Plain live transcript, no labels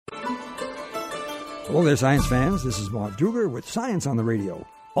Hello there, science fans. This is Marv Druger with Science on the Radio.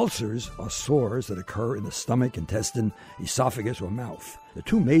 Ulcers are sores that occur in the stomach, intestine, esophagus, or mouth. The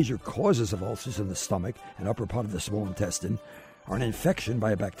two major causes of ulcers in the stomach and upper part of the small intestine are an infection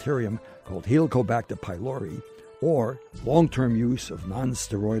by a bacterium called Helicobacter pylori or long-term use of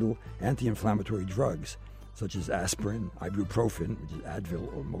non-steroidal anti-inflammatory drugs such as aspirin, ibuprofen, which is Advil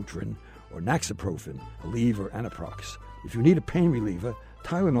or Motrin, or naxaprofen, Aleve or Anaprox. If you need a pain reliever,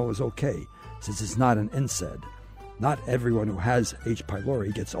 Tylenol is okay, since it's not an NSAID. Not everyone who has H.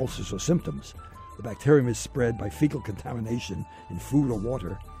 pylori gets ulcers or symptoms. The bacterium is spread by fecal contamination in food or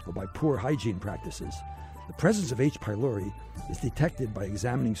water or by poor hygiene practices. The presence of H. pylori is detected by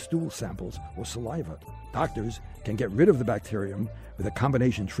examining stool samples or saliva. Doctors can get rid of the bacterium with a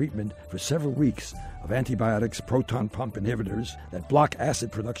combination treatment for several weeks of antibiotics, proton pump inhibitors that block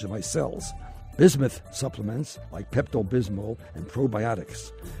acid production by cells, bismuth supplements like Pepto-Bismol, and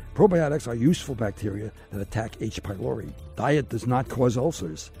probiotics. Probiotics are useful bacteria that attack H. pylori. Diet does not cause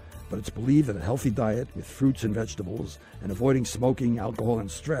ulcers, but it's believed that a healthy diet with fruits and vegetables and avoiding smoking, alcohol,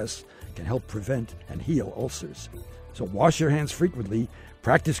 and stress can help prevent and heal ulcers. So wash your hands frequently,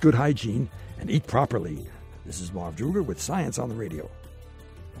 practice good hygiene, and eat properly. This is Marv Druger with Science on the Radio.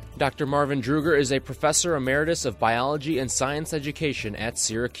 Dr. Marvin Druger is a professor emeritus of biology and science education at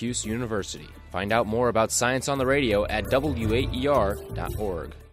Syracuse University. Find out more about Science on the Radio at waer.org.